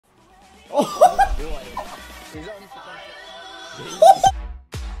Oh. He's on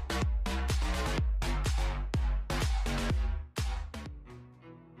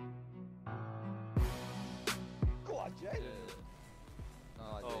Go on, Jake.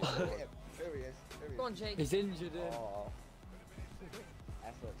 There he is. Go on, Jake. He's injured. Oh.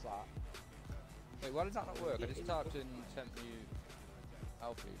 Effort's that. Wait, why does that not work? I just typed in sent you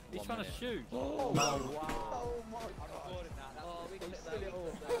Alfie. He's trying to shoot. Oh, wow. Oh my god. I'm recording that. Oh, we can He hit did it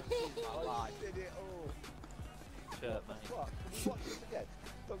all. that. He did it all. Shirt, mate. What? Can we watch this again?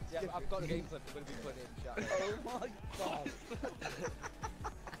 Don't Yeah, skip I've it. got a game clip. I'm going to be putting it in chat. Oh my god.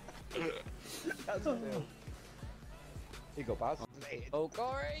 That's a deal. Here you go, Baz. Oh,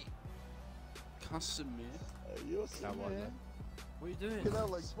 Corey! Casimir. You're so What are you doing? You know,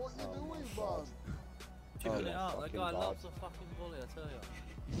 like, what you doing, man? Chipping it Oh, out. That fucking guy bad. loves a fucking volley, I tell you.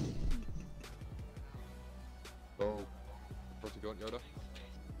 Oh. What's he got, Yoda?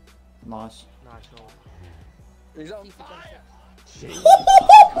 Nice. Nice, no. He's on fire.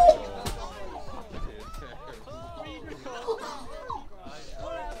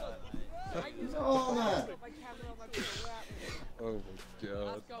 Oh man. Oh my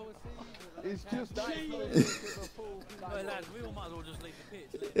god. It's just that. Well, lads, we all might as well just leave the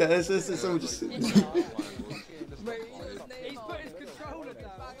pitch. Yeah, it's all just. He's put his controller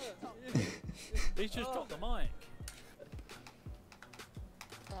down. He's just dropped the mic.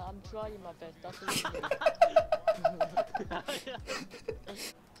 I'm trying my best, that's what you do.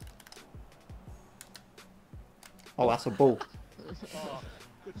 Oh, that's a ball. Oh,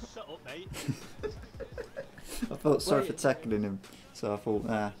 good shut up, mate. I felt sorry for tackling him, so I thought,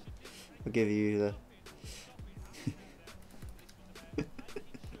 nah, I'll give you the.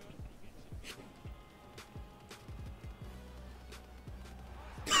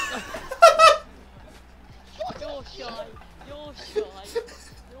 You're shy, you're shy,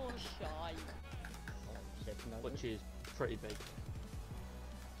 you're shy. Which is pretty big.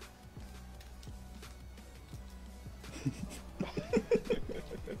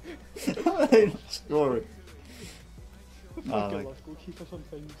 I ain't scoring. Keep Oh, us on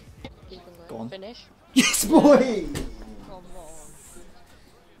things. Keep Go on. Finish. yes, boy! Come on.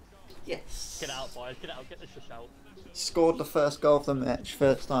 Yes. Get out, boys. Get out. Get the shush out. Scored the first goal of the match,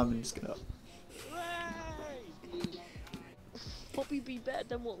 first time in Skinner. Probably be better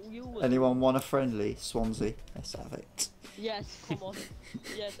than what you were. Anyone want a friendly? Swansea, let's have it. Yes, come on.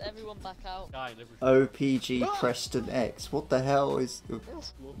 Yes, everyone back out. Guy and everything. OPG Preston X. What the hell is.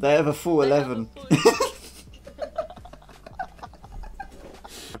 They have a full 11.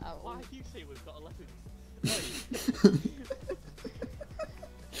 Why do you say we've got 11?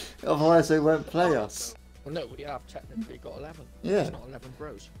 Otherwise, they won't play us. Well, no, we have technically got 11. Yeah. It's not 11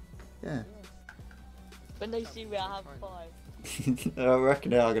 bros. Yeah. When they see me, I have 5. I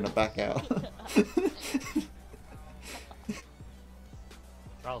reckon they are going to back out.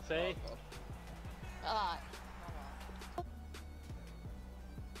 Ralphie. Alright.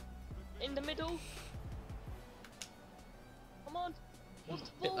 In the middle. Come on. What's the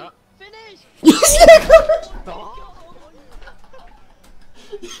Hit ball? that. Finish!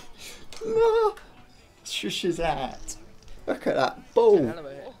 No! Shush his hat. Look at that ball.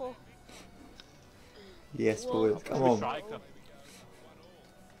 Oh, Yes, Whoa. boys. Come on. Striker.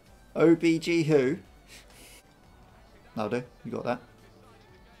 OBG who? No, do. You got that?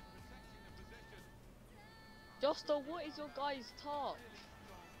 Justo, what is your guy's touch?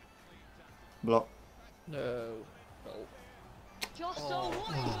 Block. No. No. Justo,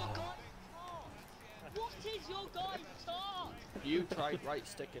 what is your guy's touch? What is your guy's touch? You tried right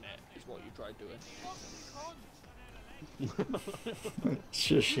sticking it, is what you tried doing.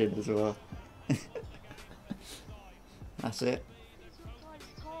 Shush him as well. That's it. What is your guy's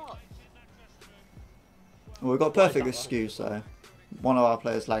touch? Well, we've got a perfect excuse though. One of our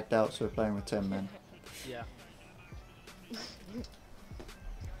players lagged out, so we're playing with 10 men. Yeah.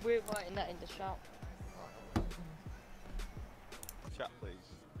 We're writing that in the shout. Chat, please.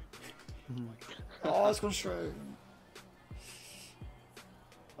 Oh, it's gone straight.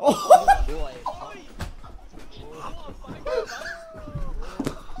 Oh!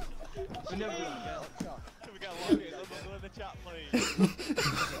 We're never doing it again. Can we get one in the chat, please?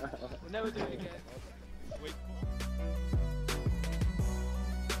 We'll never do it again. Wait.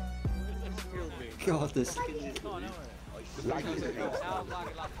 God, this. Oh, no.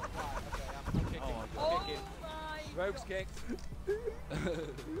 Oh my! Rogue's kicked.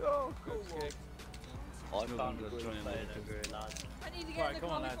 Rogue's kicked. I'm fabulous joining the I need to get Right, in the come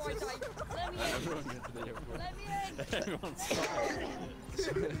on, car before I lads. die. Let me in. Everyone get to the Let me in. Everyone's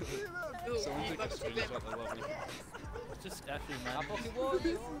Someone take a screenshot, I love you. just F you, man. I fucking warned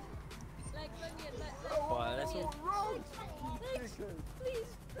you. Right, let's all. Please.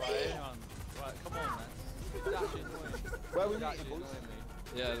 Right, everyone. Right, come on, man. Where we That's meeting, boys? annoying me.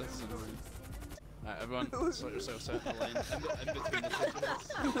 Yeah, that's annoying. Alright, everyone, sort yourselves out the lane in between the pigeons.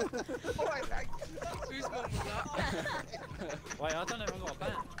 Whose mum was that? Wait, I don't know if I got a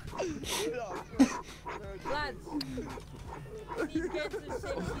ban. Lads. These kids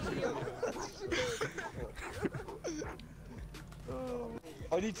are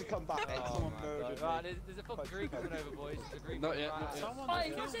I need to come back. Oh Someone my murdered god. Right, me. there's a fucking Greek coming over, boys. There's a Greek Not coming yet, right not out. yet. Someone Oh,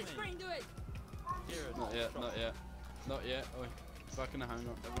 kill what's me. it spring? Do it. Kieran, Not yet, not yet. Not yet. Oi. Back in the hang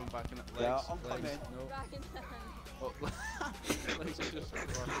up. Everyone back in it. Legs. Yeah, I'm legs. coming. No. Back in the Oh, legs are just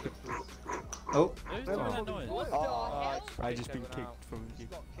Oh, Who's doing that noise? What the hell? I just been kicked from you.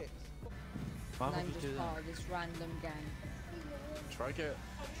 Got kicked. Why would I'm you just do part that? of this random gang. try and beat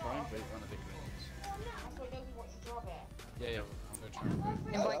one of the greens. Yeah, yeah. I'm gonna try and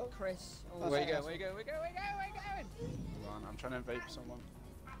beat. Invite Chris. Or Where you going? Where you going? Where you going? Where you going? Where you going? Hold on, I'm trying to invade someone.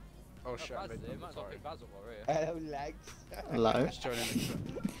 Oh shit, I'm Basil, invading might as them. well Sorry. pick Basil while we're here. Hello, legs. hello. Just joining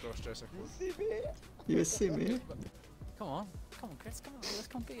the cross dresser. See me? You see me? Come on, Chris, come on, let's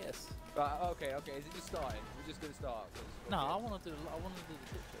come beat us. Right, okay, okay. Is it just starting? We're just gonna start. No, I want to do the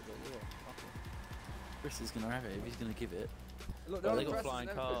picture, but yeah. Chris is gonna have it if he's gonna give it. Look, Oh, they're they on got the flying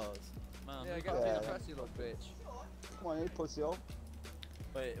presses and everything. cars. Man, Yeah, look get at up Yeah. in the press, you little bitch. Come on, you pussy off.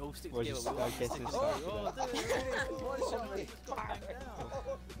 Wait, all stick We'll together. just We all get stick this together. started. Oh, dude, What is shot me?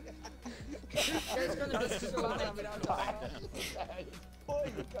 There's gonna be so many.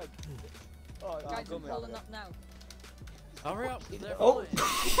 Boy, you cunt. Oh, Guys, I'm coming. pulling up now. Hurry up! They're Oh. flying.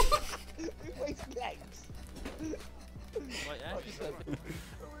 Who wastes legs? Wait, actually,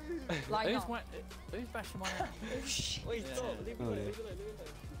 Line who's, up. who's bashing my ass? Wait, Yeah. stop. Leave it alone, leave it alone, leave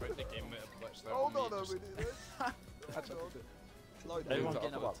it Break the game with a glitch there. Hold on a Just- minute. Slow down. Everyone Move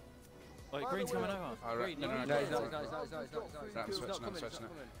getting up. up. Wait, Green's coming over. Alright, Green, no, No, he's not, he's not, he's not, he's not, he's not, he's not. Right, I'm He's not switching, I'm coming, he's switching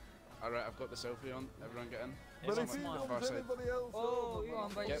not it. coming. Alright, I've got the selfie on. Everyone get in. Everyone Someone- smile. far side. Oh, you're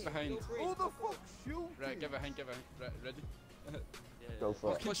on by Get behind. Who the fuck shooting? Right, get behind, get behind. Right, ready? Go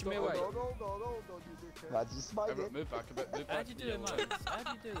for it. Push me away. Lads, you smiling. Everyone move back a bit, move back. How'd you do it, Yeah, man? How'd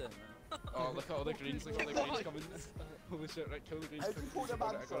you do that, man? Oh, look at all the greens, look at all the greens coming. Holy shit, right, kill the greens. How'd Kill you the pull greens, the I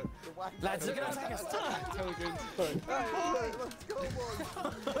got man it, I got it. Lads, they're gonna attack us. Kill the greens.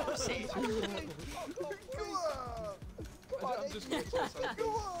 I'm just gonna kill something.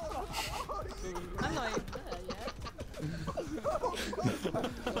 I'm not even there yet.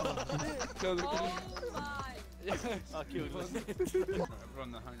 Kill the Oh greens. my! I killed one.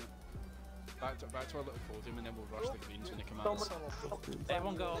 Everyone, hang on. Back to our little podium and then we'll rush the greens when they come out.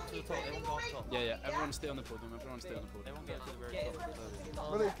 Everyone go up to the top. Everyone go up top. Yeah, yeah, everyone stay on the podium, everyone stay on the podium. Everyone get up to the very top.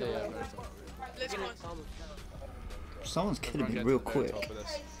 Yeah, yeah, very top. Let's go. Someone's killing Everyone me get real to the very quick. top of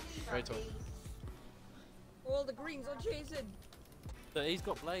this. Very top. All the greens are chasing. But he's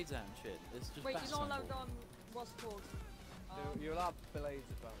got blades out and shit. It's just Wait, you're bats not and allowed all. on what's it called? You're allowed blades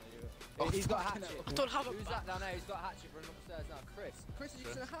apparently. Oh, He's got a fucking hatchet. I don't have a Who's that down there? He's got a hatchet running upstairs now. Chris. Chris is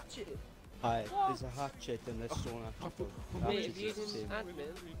using a hatchet. Hi, there's a hatchet and there's stone after. Wait, if you're using admin.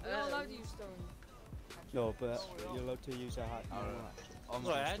 You're not allowed to use stone. No, but you're allowed to use a hat. On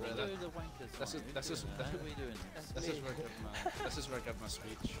Right, how the do you street, do the wankers? This is- one? this Who's is- doing that? How are we doing this? This is where I give my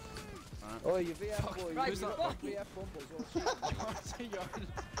speech. Right. Oh, you VF boy. Right, Who's that? fuck. VF Bumbles.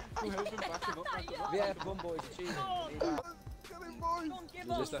 Go help him back him up. VF Bumbles is cheating. Don't give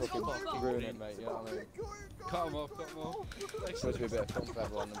You up. just fucking Don't give up. ruin it, mate. You know what I mean? Cut him off, cut him off. Supposed to be a bit of fun for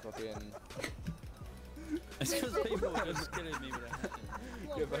everyone and fucking. It's because people are just killing me with a hatchet.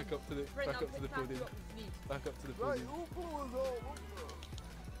 Come on, Get Brent. back up to the Brent, back I'll up to the pick that podium. up if you need. Back up to the podium.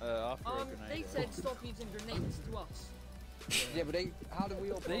 I threw a They grenade. said stop using grenades to us. Yeah, but they. How do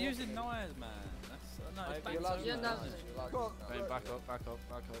we all? They're using knives, man. That's no, it's You're allowed to Yeah, use no. knives, you're allowed to use knives. Right, back up, back up,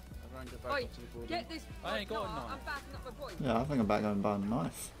 back up. Everyone get back Oi, up to the podium. get this. I ain't got a no, knife. I'm backing up my boy. Yeah, I think I'm back going to buy a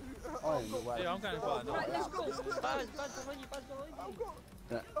knife. Yeah, I'm going to buy a Right, knife. let's go. Baz behind you, Baz behind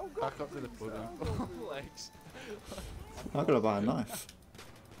you. Back up to the podium. Legs. I've got to buy a knife.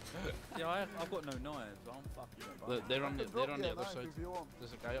 Yeah, I've got no knives. I'm fucking. Look, they're on the other side.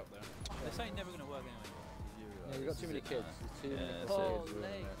 There's a guy up there. This ain't never gonna work anyway. Yeah, you got too many kids. There's too many Yeah, kids. so- ruining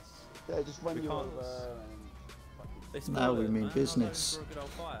it. Yeah, just run We you can't- over They Now spoil we it, mean man. I'm business. going for a good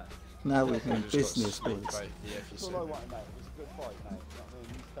old fight. Now we Just mean got business, smoked boys. by the FGL. So no, what, mate? It's a good fight, mate. You know what I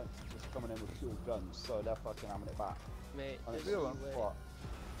mean? These cunts are just coming in with pure guns, so they're fucking having it back. Mate, And it's there's no way. what?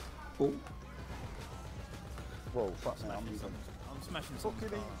 Oh, Whoa, fuck me, I'm Smashing using. some. I'm smashing some.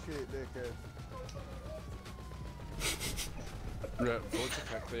 shit, dickhead. Right, vote to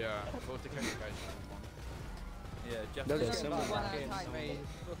kick the guy. Yeah, Yeah, Jeff. There's Yeah, someone someone. that attack me.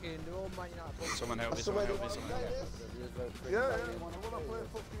 Fucking, they're all Man United. Someone help me, That's the someone way help me, they someone want help to me. play this. Yeah, when I play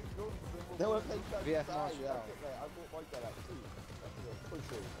fucking guns, they will play VF guns. Marshall. Yeah, I bought my guy out too.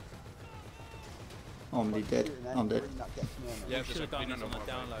 Pushing. I'm nearly dead. I'm dead. Yeah, there's should a have done clean this on on the the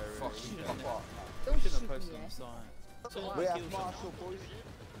down low. Fuck Really. you. Fuck off. Don't Shouldn't have shoot posted me, on yeah. the site. We have Marshall, boys.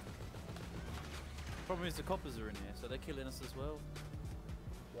 Problem is the coppers are in here, so they're killing us as well.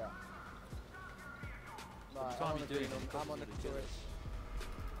 Yeah. Right, can't I'm be on the doing green, them I'm on the because of the turret.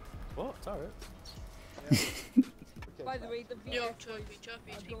 What? Turret? By the way, the Yo, VF choppy, boys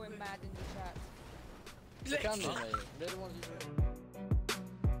choppy, are speak going quick. mad in the chat. They can be, mate. They're the ones who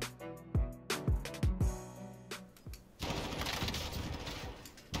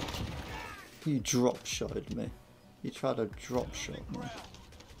You drop shotted me. You tried to drop shot me.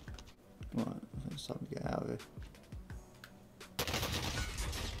 Right, I think it's time to get out of here.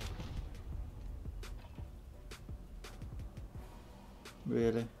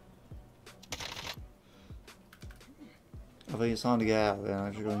 Really? I think it's time to get out of here and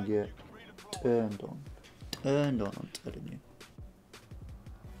I'm just going to get turned on. Turned on, I'm telling you.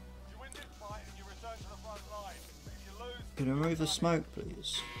 Can you remove the smoke,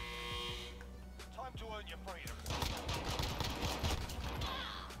 please? Time to earn your freedom.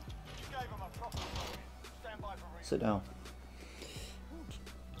 You gave them a proper warning. Stand by for reason. Sit down.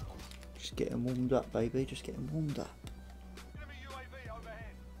 Just getting warmed up, baby. Just getting warmed up. Enemy UAV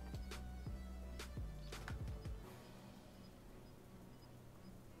overhead.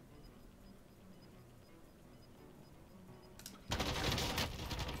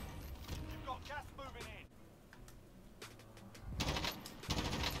 You've got gas moving in.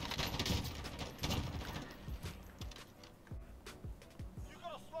 You've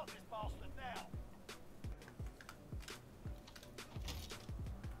got to slot this bastard now.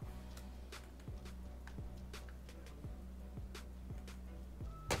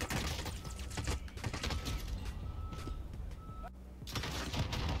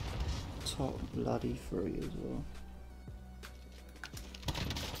 Top bloody free as well.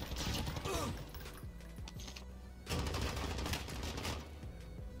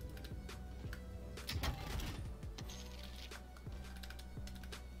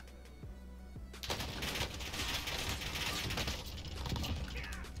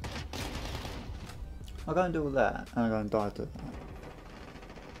 I'll go and do all that and I'll go and die to that.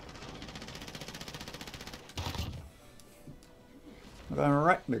 I'll go and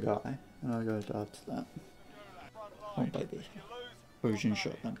wreck the guy and I'll go and die to that. Oh baby. Persian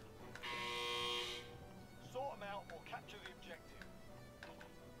shotgun. Sort them out or capture the objective.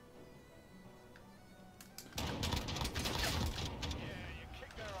 Yeah, you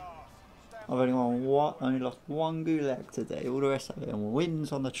kick their ass. Stand I've only lost one gulag today, all the rest of it and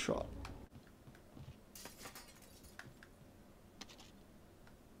wins on the trot.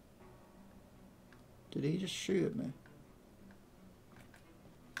 Did he just shoot at me?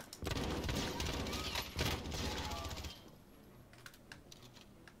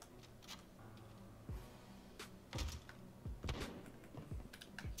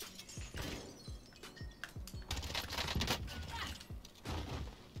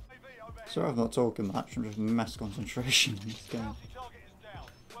 Sorry I'm not talking much, I'm just mass concentration in this game. Bounty target is down.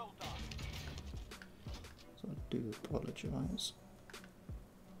 Well done. So I do apologise.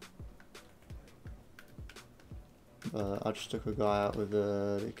 I just took a guy out with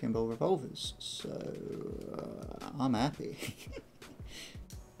the Kimbo revolvers, so I'm happy.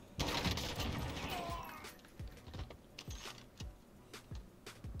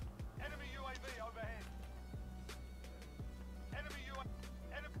 Enemy UAV overhead. Enemy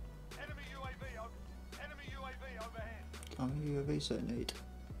UAV overhead. I'm a UAV so need.